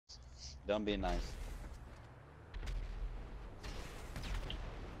Don't be nice.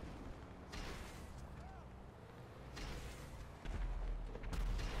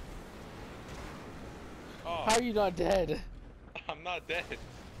 Oh, How are you not dead? I'm not dead.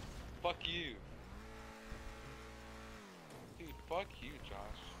 Fuck you. Dude, fuck you, Josh.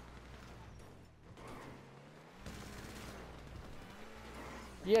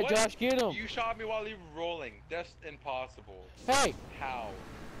 Yeah, What? Josh, get him. You shot me while you were rolling. That's impossible. Hey! How?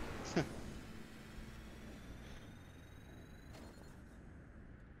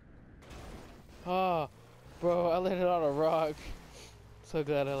 Oh, bro, I landed on a rock. So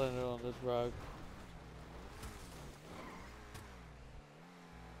glad I landed on this rock.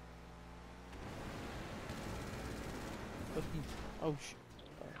 Oh, sh.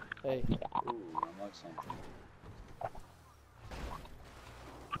 Hey. Ooh, I like something.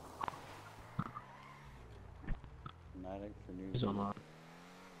 Fanatic for new. He's online.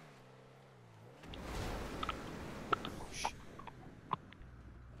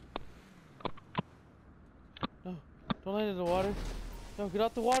 No, don't land in the water. No, get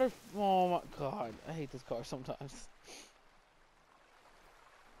out the water. Oh my god, I hate this car sometimes.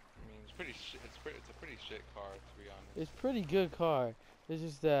 I mean, it's pretty shit. It's a pretty shit car, to be honest. It's pretty good car. It's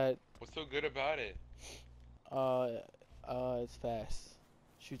just that, What's so good about it? it's fast.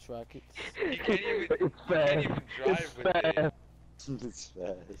 Shoots rockets. You can't even It's fast. drive with it. It's fast. You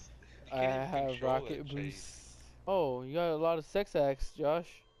I can't even have control rocket it, Chase. boost. Oh, you got a lot of sex acts, Josh.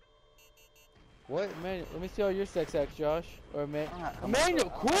 What? Emmanuel, let me see all your sex acts, Josh. Or I'm Emmanuel, so-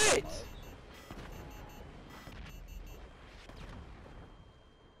 quit!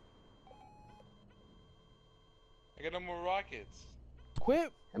 I got no more rockets.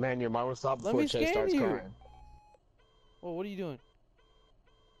 Quit! Man, your mom will stop Let before me Chase scam starts you. crying. Oh, what are you doing?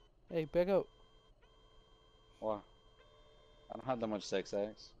 Hey, back up. What? I don't have that much sex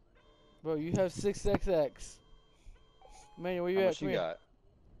acts. Bro, you have 6 sex acts. Emmanuel, where you How at? much Come you here. got?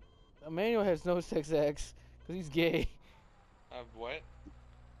 Emmanuel has no sex acts, because he's gay. What?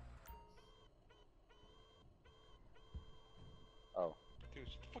 Oh. Dude,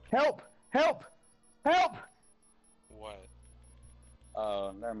 shut the fuck up. Help! Help! Help! What?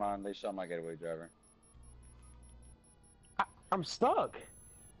 Oh, never mind. They shot my getaway driver. I'm stuck.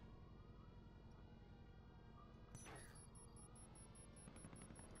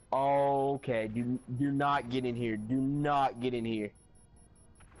 Okay, do not get in here. Do not get in here.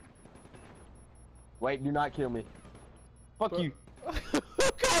 Wait, do not kill me. Fuck you.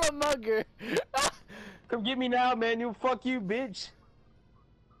 Call a mugger! Come get me now, Manuel. Fuck you, bitch.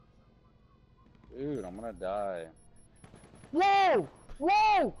 Dude, I'm gonna die. Whoa!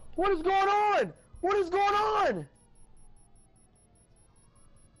 Whoa! What is going on? What is going on?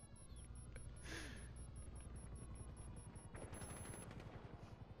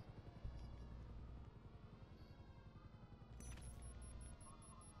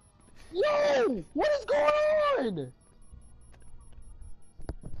 Yo! What is going on?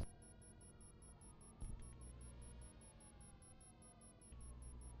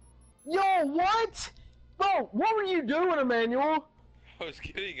 Yo, what? Bro, what were you doing, Emmanuel? I was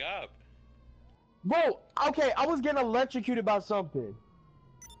getting up. Bro, okay, I was getting electrocuted by something.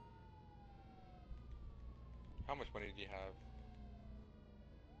 How much money do you have?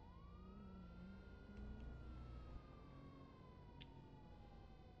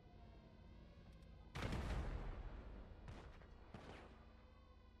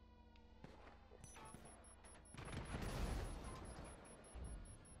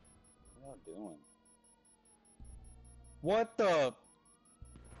 What are y'all doing? What the?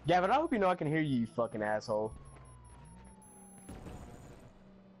 Gavin, I hope you know I can hear you, you fucking asshole.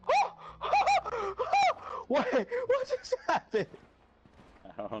 What just happened?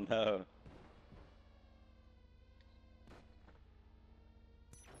 I don't know.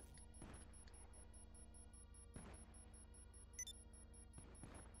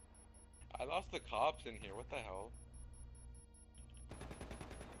 I lost the cops in here. What the hell?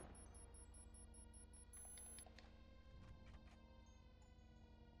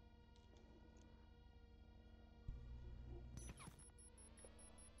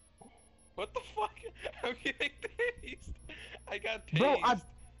 What the fuck? I'm getting tased. I got tased. Bro,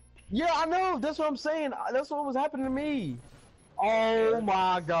 yeah, I know. That's what I'm saying. That's what was happening to me. Oh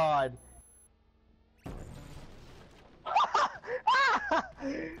my god.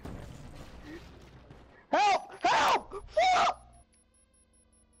 Help! Help! Fuck!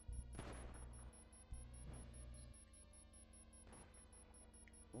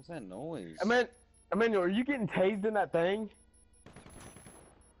 What's that noise? Emmanuel, are you getting tased in that thing?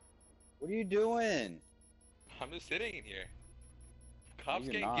 What are you doing? I'm just sitting in here. Cops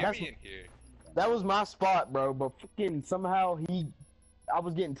you're can't not. get That's- me in here. That was my spot, bro. But fucking somehow I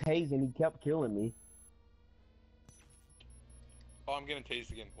was getting tased and he kept killing me. Oh, I'm getting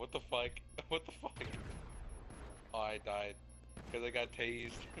tased again. What the fuck? What the fuck? Oh, I died. Because I got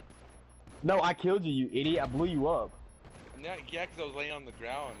tased. No, I killed you, you idiot. I blew you up. Yeah, because I was laying on the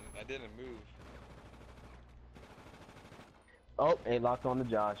ground. I didn't move. Oh, it locked on to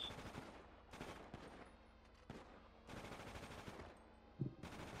Josh.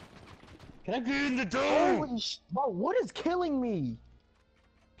 Can I get in the door? Holy bro, what is killing me?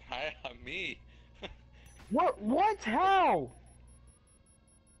 Hi, me. What? What? How?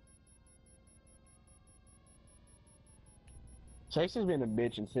 Chase has been a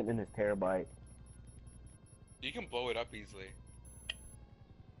bitch and sitting in his terabyte. You can blow it up easily.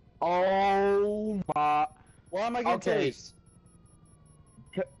 Oh my. Why am I getting Okay. tased?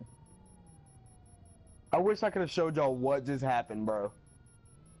 I wish I could have showed y'all what just happened, bro.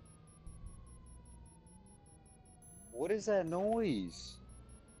 What is that noise?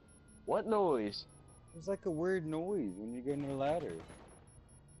 What noise? It's like a weird noise when you go in the ladder.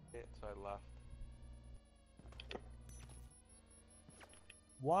 So I left.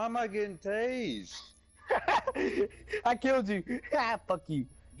 Why am I getting tased? I killed you. Ah, fuck you.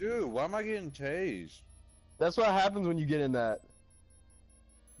 Dude, why am I getting tased? That's what happens when you get in that.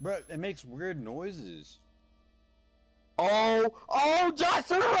 Bro, it makes weird noises. Oh, Josh,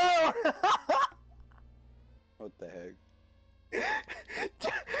 turn around! What the heck?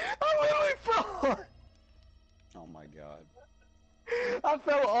 I literally fell. Oh my god. I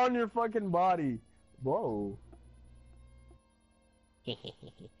fell on your fucking body. Whoa.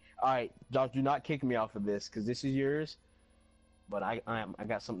 Alright, Josh, do not kick me off of this, because this is yours. But I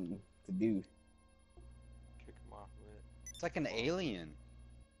got something to do. Kick him off of it. It's like an alien.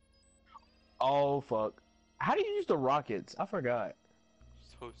 Oh, fuck. How do you use the rockets? I forgot.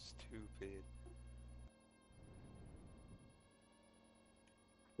 So stupid.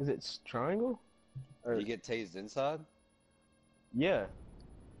 Is it triangle? Or, You get tased inside? yeah.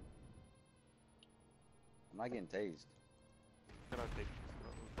 I'm not getting tased. Can I take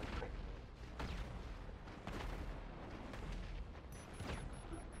this?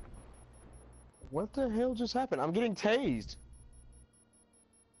 What the hell just happened? I'm getting tased.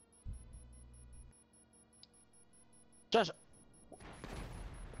 Josh.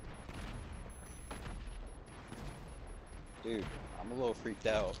 Dude, I'm a little freaked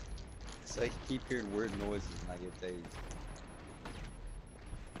out. It's like I keep hearing weird noises and I get tased.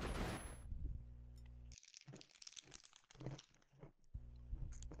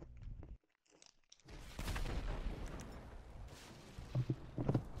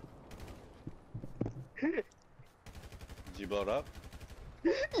 Did you blow it up?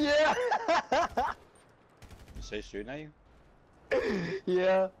 Yeah. You say shooting at you?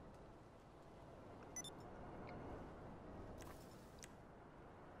 Yeah.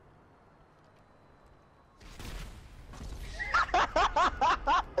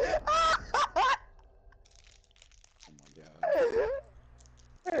 Oh my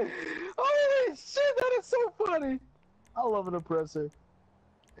god. Holy shit, that is so funny. I love an oppressor.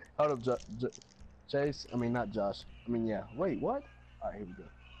 Hold up, Chase. I mean, not Josh. I mean, yeah. Wait, what? Alright, here we go.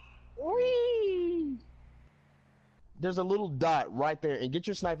 Whee! There's a little dot right there, and get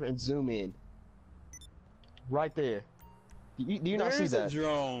your sniper and zoom in. Right there. Do you not see There's a that?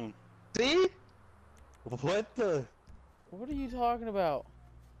 drone. See? What the? What are you talking about?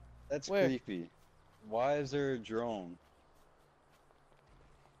 That's Where? creepy. Why is there a drone?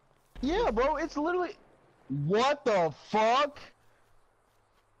 Yeah, bro, it's literally... What the fuck?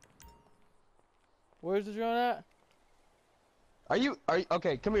 Where's the drone at? Are you...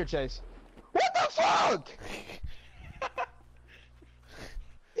 Okay, come here, Chase. What the fuck?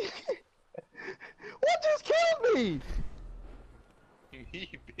 What just killed me? Me,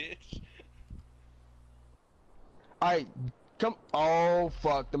 bitch. Alright, come... Oh,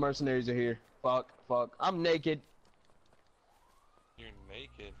 fuck, the mercenaries are here. Fuck. I'm naked. You're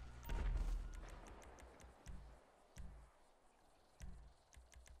naked.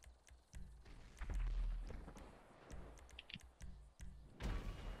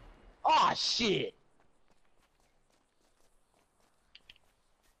 Oh shit!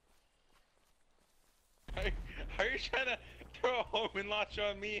 How are you trying to throw a homing launcher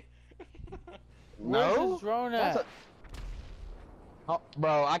on me? Where's No? this drone That's at? Oh,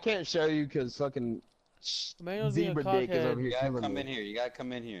 bro, I can't show you because fucking Emmanuel's being a zebra dick is cockhead. over here You gotta killing come me. in here. You gotta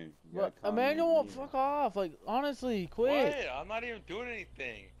come in here. You What? gotta come Emmanuel in won't here. fuck off. Like, honestly, quit. What? I'm not even doing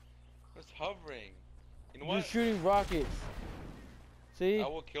anything. I'm just hovering. You know You're what? shooting rockets. See? I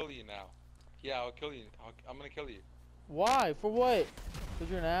will kill you now. Yeah, I'll kill you. I'm gonna kill you. Why? For what? Cause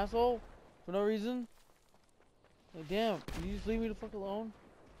you're an asshole? For no reason? Like, damn, can you just leave me the fuck alone?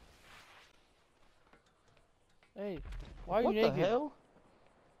 Hey, why are you What naked? the hell?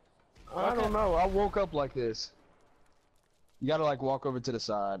 Why I don't can't- know. I woke up like this. You gotta like walk over to the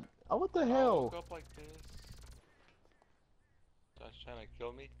side. Oh, what the I hell? woke up like this. Josh trying to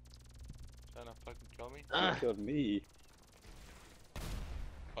kill me? Trying to fucking kill me? You killed me.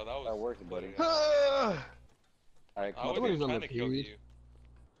 Oh, that was. That worked, buddy. Alright, I come on. was Somebody's even on trying the to kill period. you.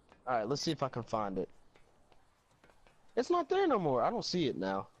 Alright, let's see if I can find it. It's not there no more. I don't see it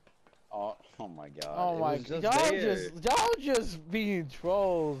now. Oh my god. Oh it my was just god, there. y'all just being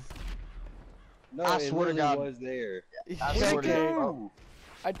trolls. No, I it swear to literally God. was there. I Yeah, swear to okay. God. Oh,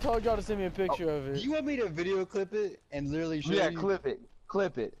 I told y'all to send me a picture of Do it. you want me to video clip it and literally show yeah, you? clip it.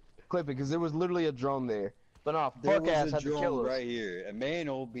 Clip it. Clip it, because there was literally a drone there. But nah, There fuck ass was a had to kill drone us. right here. A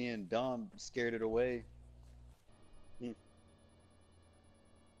manual being dumb scared it away.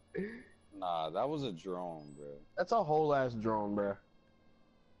 Nah, that was a drone, bro. That's a whole ass drone, bro.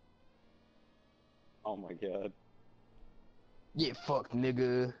 Oh my god. Get fucked,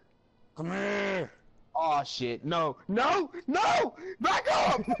 nigga. Come here. Oh shit. No. No! No! Back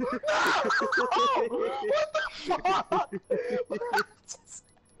up! No! What the fuck?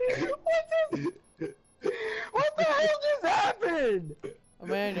 What the hell just happened?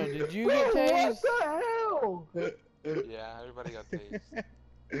 Emmanuel, did you Bro, get tased? what the hell? Yeah, everybody got tased.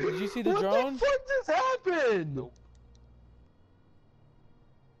 Did you see the What drone? the fuck just happened? Nope.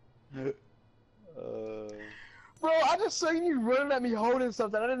 Bro, I just seen you running at me holding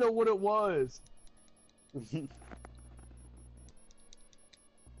something. I didn't know what it was.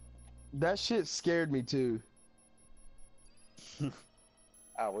 That shit scared me too.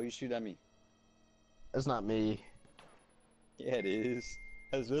 Ah, why you shoot at me? That's not me. Yeah, it is.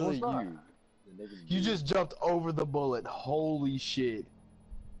 That's No, really it's not. you. The nigga You you. just jumped over the bullet. Holy shit.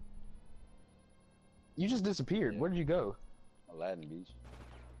 You just disappeared. Yeah. Where did you go? Aladdin Beach.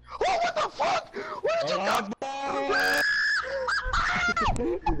 Oh, what the fuck? Where did you go?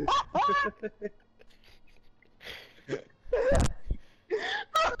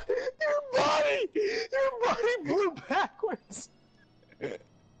 Your body blew backwards.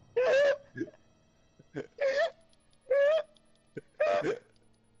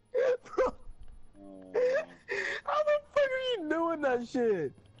 Bro, Oh, how the fuck are you doing that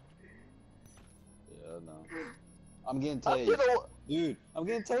shit? yeah, no. I'm getting I'm tased. getting Dude, I'm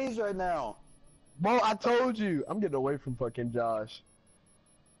getting tased right now. Bro, I told you. I'm getting away from fucking Josh.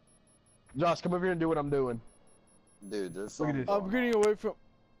 Josh, come over here and do what I'm doing. Dude, there's Look at something this. I'm getting away from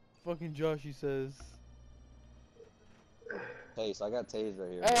fucking Josh, he says. Taste, I got tased right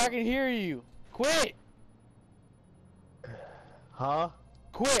here. Hey, bro. I can hear you. Quit! Huh?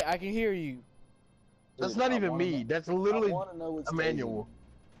 Quit, I can hear you. That's Dude, not I even wanna me. know- That's literally I want to know what's a manual.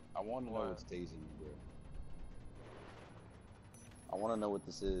 tasing. I want to know What? what's tasing me, bro. I want to know what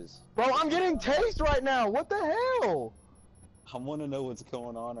this is. Bro, I'm getting tased right now. What the hell? I want to know what's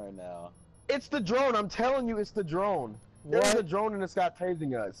going on right now. It's the drone. I'm telling you, it's the drone. There's a What? drone in the sky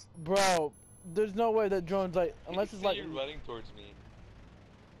tasing us. Bro, there's no way that drone's like, I unless can it's see like, you running towards me.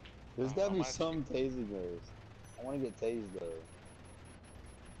 There's Oh, gotta be I'm some tasing us. I want to get tased though.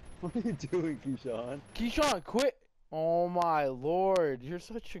 What are you doing, Keyshawn? Keyshawn, quit! Oh my lord, you're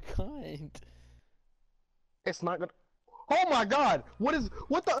such a cunt. It's not gonna. Oh my God! What is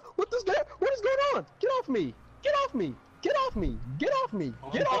going on? Get off me! Get off me! Get off me! Get off me! Oh,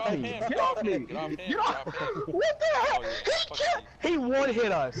 Get off me! Get off me! Get off him! Get off! What the hell? Oh, yeah, He fuck can't. He one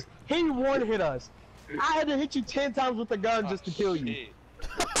hit us. He one hit us. I had to hit you 10 times with the gun just to kill you.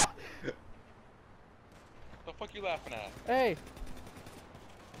 What the fuck you laughing at? Hey.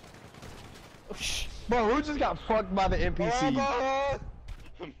 Oh, shh. Bro, who just got fucked by the NPC?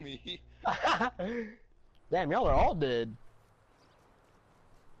 Me? Damn, y'all are all dead.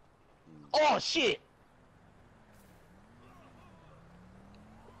 Oh shit!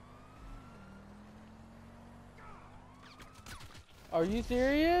 Are you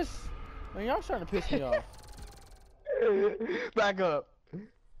serious? Man, y'all starting to piss me off. Back up.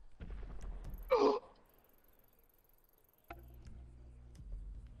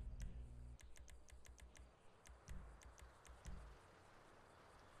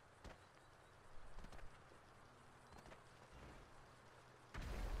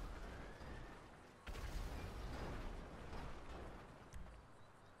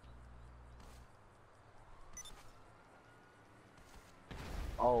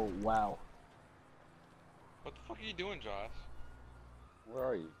 Oh wow. What the fuck are you doing, Josh? Where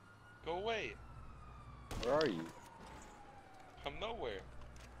are you? Go away. Where are you? I'm nowhere.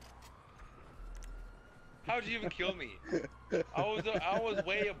 How'd you even kill me? I was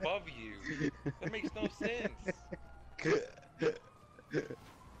way above you. That makes no sense. What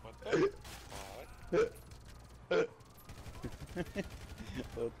the fuck? What the?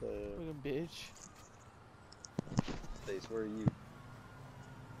 Fucking bitch. Stace, where are you?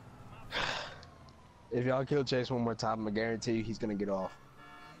 If y'all kill Chase one more time, I guarantee you he's gonna get off.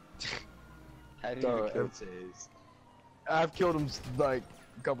 How do you Duh, even kill Chase? I've killed him like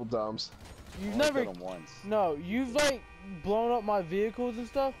a couple times. You've Only never. killed him once. No, you've like blown up my vehicles and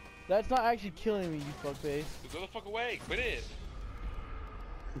stuff. That's not actually killing me, you fuckface. Go the fuck away! Quit it!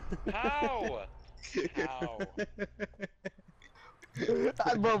 How? How?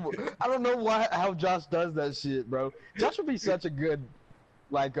 Bro, I don't know how Josh does that shit, bro. Josh would be such a good,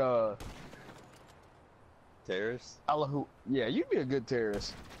 like, Terrorist? yeah, you'd be a good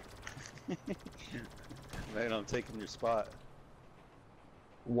terrorist. Man, I'm taking your spot.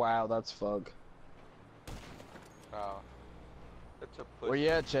 Wow, that's fug. Oh. That's a push. Where you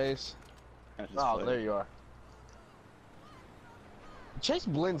at, Chase? I just Oh, played. there you are. Chase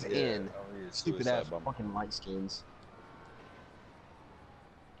blends Yeah, in. I'll be a Stupid suicide ass bomber. fucking light skins.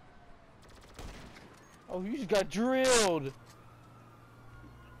 Oh, you just got drilled.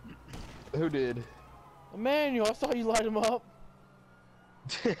 Who did? Emmanuel, I saw you light him up.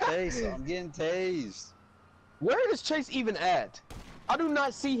 Chase, I'm getting tased. Where is Chase even at? I do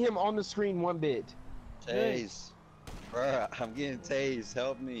not see him on the screen one bit. Chase. Bruh, I'm getting tased.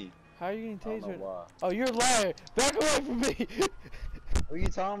 Help me. How are you I getting don't know tasered? why. Oh, you're a liar. Back away from me. What are you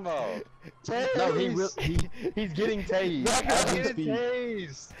talking about? Tased! No, he's getting tased Back as I'm we getting speak.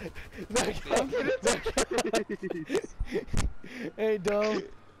 tased! Back I'm getting tased! Hey, dumb.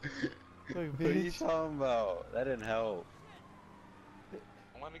 Fucking What are you bitch. talking about? That didn't help. I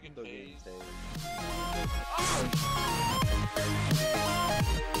wanna get Still getting tased. tased.